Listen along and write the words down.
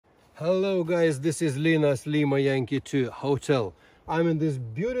Hello guys, this is Linas Lima Yankee 2 Hotel. I'm in this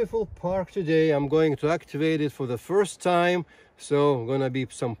beautiful park today. I'm going to activate it for the first time, so gonna be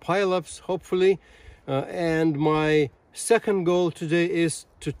some pile-ups hopefully. And my second goal today is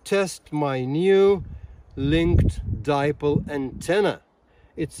to test my new linked dipole antenna.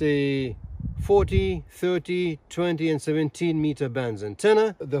 It's a 40, 30, 20 and 17 meter bands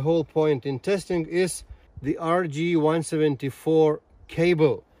antenna. The whole point in testing is the RG-174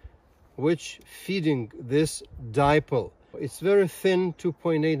 cable which feeding this dipole. It's very thin,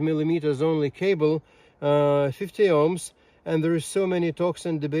 2.8 millimeters only cable, 50 ohms, and there is so many talks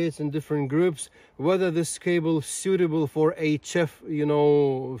and debates in different groups whether this cable is suitable for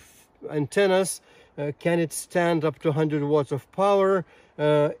HF antennas. Can it stand up to 100 watts of power?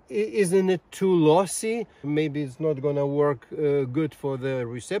 Isn't it too lossy? Maybe it's not gonna work good for the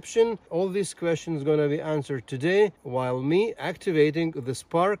reception. All these questions gonna be answered today while me activating the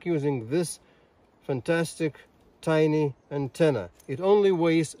spark using this fantastic tiny antenna. It only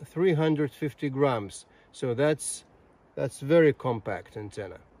weighs 350 grams, so that's very compact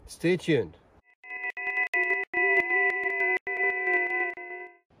antenna. Stay tuned.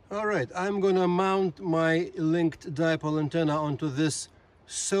 All right, I'm gonna mount my linked dipole antenna onto this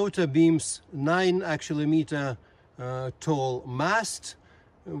SOTA beams 9 meter tall mast,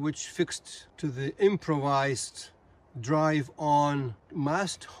 which fixed to the improvised drive-on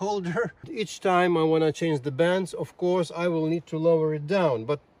mast holder. Each time I want to change the bands, of course I will need to lower it down,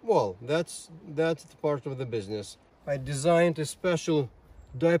 but well, that's the part of the business. I designed a special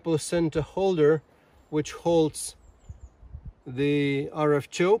Dipole Center holder which holds the RF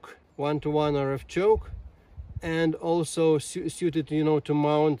choke, one-to-one RF choke, and also suited to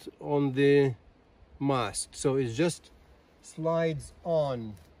mount on the mast, so it just slides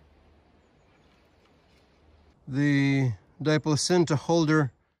on. The Dipole Center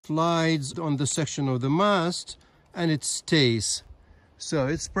holder slides on the section of the mast and it stays, so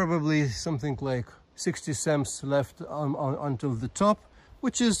it's probably something like 60 cents left until the top,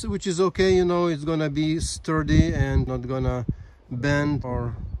 which is okay. It's gonna be sturdy and not gonna bend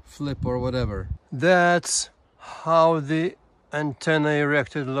or flip or whatever. That's how the antenna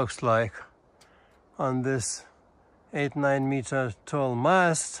erected looks like on this 8-9 meter tall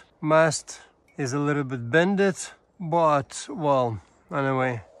mast. Mast is a little bit bended, but well,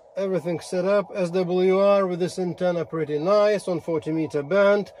 anyway, everything set up. SWR with this antenna pretty nice on 40 meter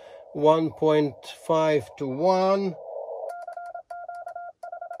band, 1.5 to 1.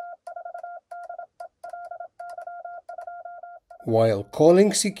 While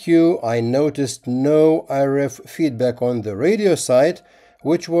calling CQ, I noticed no RF feedback on the radio side,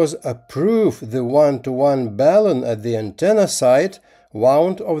 which was a proof the one-to-one balun at the antenna side,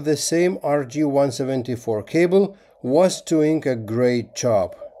 wound of the same RG-174 cable, was doing a great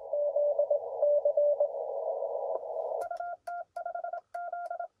job.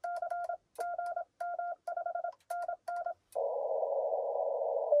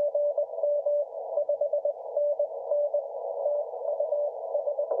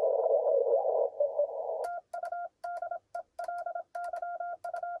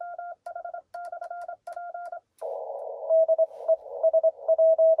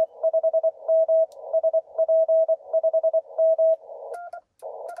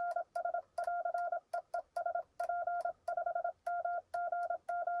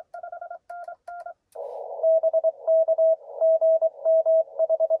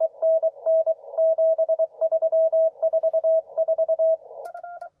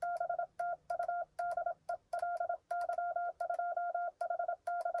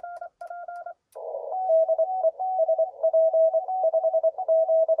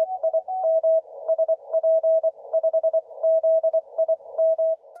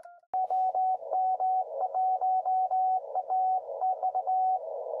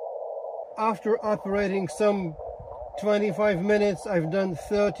 After operating some 25 minutes, I've done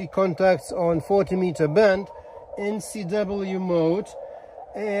 30 contacts on 40 meter band in CW mode,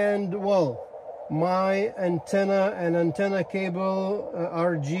 and well, my antenna and antenna cable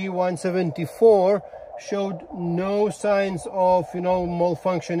RG-174 showed no signs of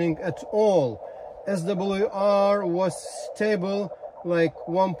malfunctioning at all. SWR was stable, like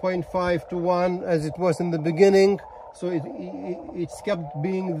 1.5 to 1 as it was in the beginning, so it's kept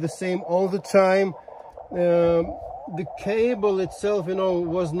being the same all the time. The cable itself,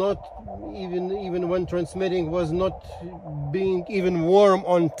 was not even when transmitting, was not being even warm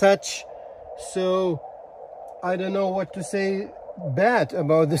on touch. So I don't know what to say bad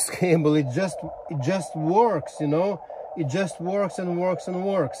about this cable. It just works, It just works and works and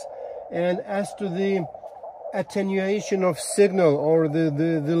works. And as to the attenuation of signal, or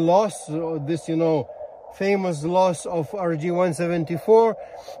the loss, or this, you know, famous loss of RG-174,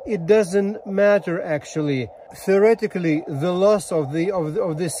 it doesn't matter actually. Theoretically, the loss of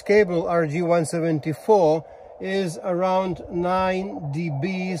this cable RG-174 is around 9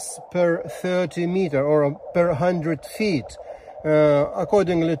 dBs per 30 meter, or per 100 feet.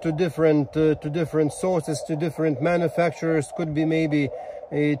 Accordingly to different sources, to different manufacturers, could be maybe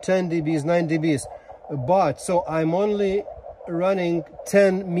 10 dBs, 9 dBs. But so I'm only running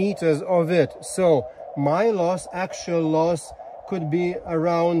 10 meters of it. So my loss, actual loss, could be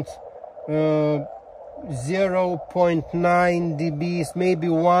around 0.9 dBs, maybe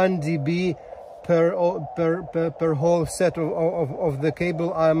 1 dB per whole set of the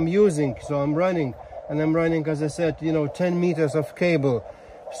cable I'm using. So I'm running, and I'm running, as I said, you know, 10 meters of cable.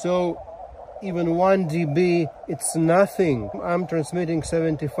 So even 1 dB, it's nothing. I'm transmitting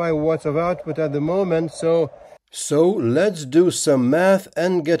 75 watts of output at the moment. So let's do some math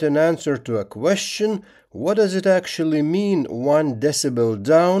and get an answer to a question. What does it actually mean 1 decibel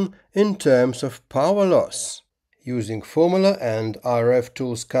down in terms of power loss? Using formula and RF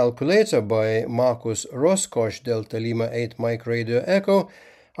tools calculator by Marcus Roskosh, Delta Lima 8 Mike Radio Echo,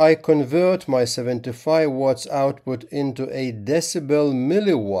 I convert my 75 watts output into a decibel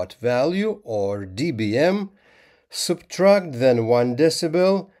milliwatt value, or dBm, subtract then 1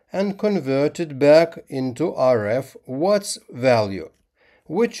 decibel and convert it back into RF watts value,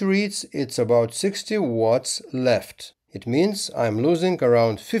 which reads it's about 60 watts left. It means I'm losing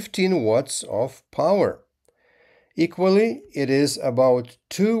around 15 watts of power. Equally, it is about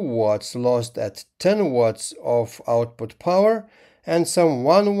 2 watts lost at 10 watts of output power, and some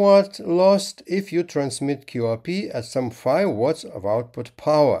 1 watt lost if you transmit QRP at some 5 watts of output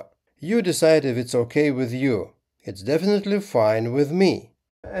power. You decide if it's okay with you. It's definitely fine with me.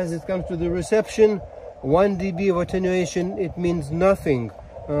 As it comes to the reception, 1 dB of attenuation, it means nothing.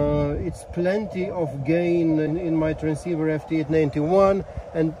 It's plenty of gain in my transceiver FT891,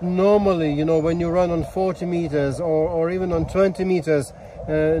 and normally, you know, when you run on 40 meters or even on 20 meters,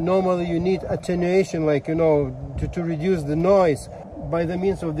 normally you need attenuation, like, you know, to reduce the noise. By the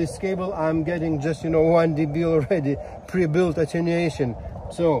means of this cable, I'm getting just, you know, 1 dB already, pre-built attenuation.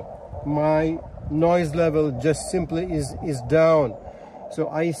 So my noise level just simply is down. So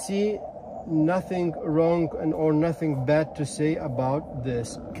I see nothing wrong or nothing bad to say about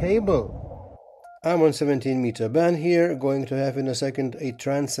this cable. I'm on 17 meter band here, going to have in a second a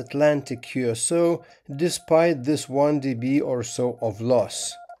transatlantic QSO, despite this 1 dB or so of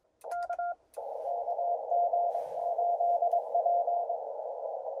loss.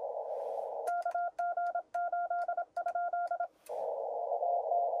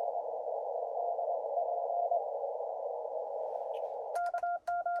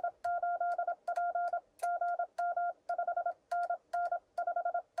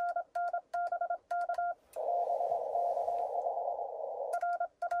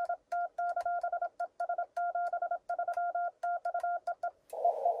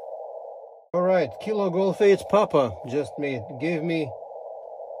 Alright, Kilo Golf 8 Papa just gave me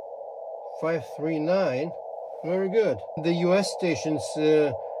 539. Very good. The US stations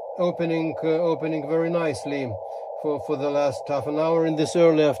opening very nicely for the last half an hour in this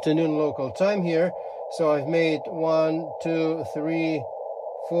early afternoon local time here. So I've made 1, 2, 3,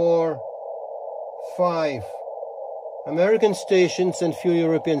 4, 5 American stations and few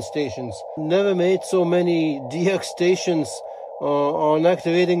European stations. Never made so many DX stations on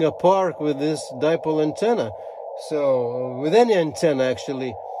activating a park with this dipole antenna. So with any antenna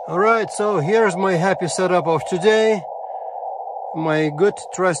actually. Alright, so here's my happy setup of today. My good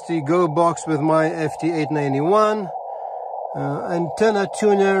trusty Go box with my FT891. Antenna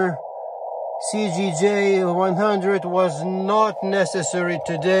tuner CGJ100 was not necessary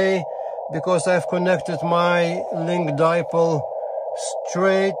today because I've connected my link dipole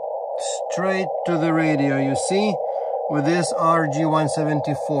straight to the radio, you see, with this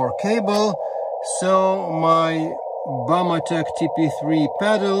RG-174 cable. So my Bamatech TP3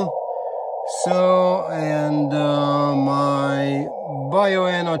 pedal, so, and my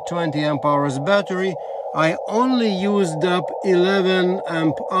BioEno 20 amp hours battery. I only used up 11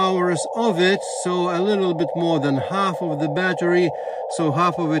 amp hours of it, so a little bit more than half of the battery, so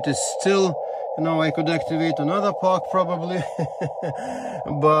half of it is still, you know, I could activate another park probably.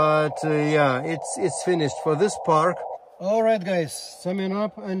 But yeah, it's finished for this park. All right, guys, summing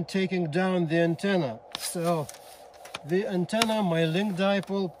up and taking down the antenna. So the antenna, my link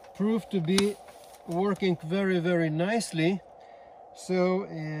dipole, proved to be working very, very nicely. So,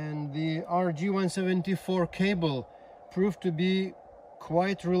 and the RG-174 cable proved to be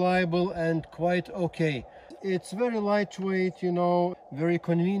quite reliable and quite okay. It's very lightweight, you know, very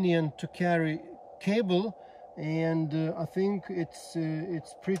convenient to carry cable, and I think it's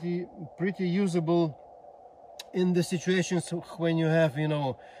pretty usable in the situations when you have, you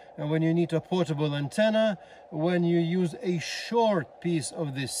know, when you need a portable antenna, when you use a short piece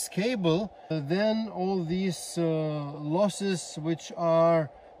of this cable, then all these losses which are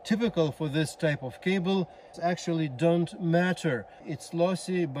typical for this type of cable actually don't matter. It's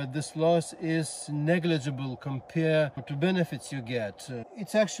lossy, but this loss is negligible compared to benefits you get.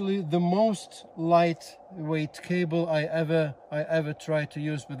 It's actually the most lightweight cable I ever tried to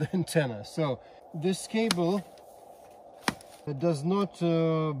use with the antenna. So this cable does not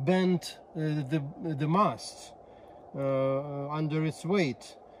bend the mast under its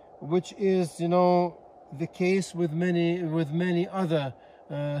weight, which is, you know, the case with many other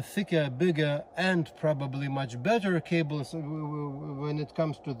thicker, bigger, and probably much better cables when it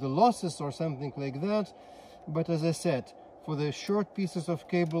comes to the losses or something like that. But as I said, for the short pieces of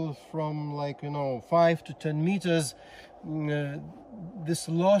cable from, like, you know, 5 to 10 meters, this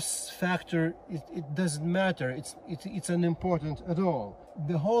loss factor, it doesn't matter. It's unimportant at all.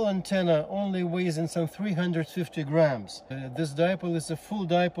 The whole antenna only weighs in some 350 grams. This dipole is a full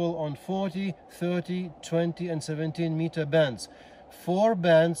dipole on 40, 30, 20, and 17 meter bands. Four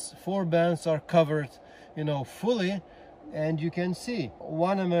bands are covered, you know, fully, and you can see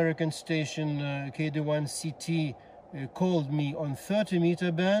one American station, KD1CT, called me on 30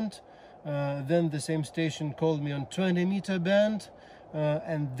 meter band. Then the same station called me on 20 meter band,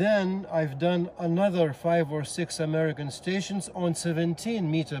 and then I've done another 5 or 6 American stations on 17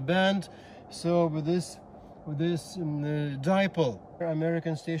 meter band. So with this dipole,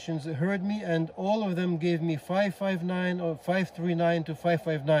 American stations heard me, and all of them gave me 559 or 539 to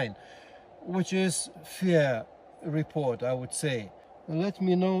 559, which is fair report, I would say. Let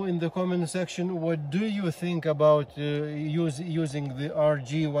me know in the comment section, what do you think about using the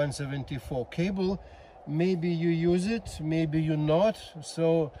RG-174 cable? Maybe you use it, maybe you not.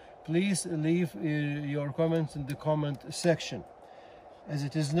 So please leave your comments in the comment section. As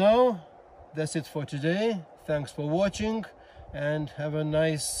it is now, that's it for today. Thanks for watching, and have a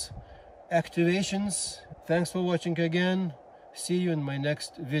nice activations. Thanks for watching again. See you in my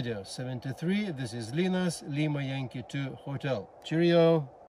next video. 73, this is Linas, Lima Yankee 2 Hotel. Cheerio.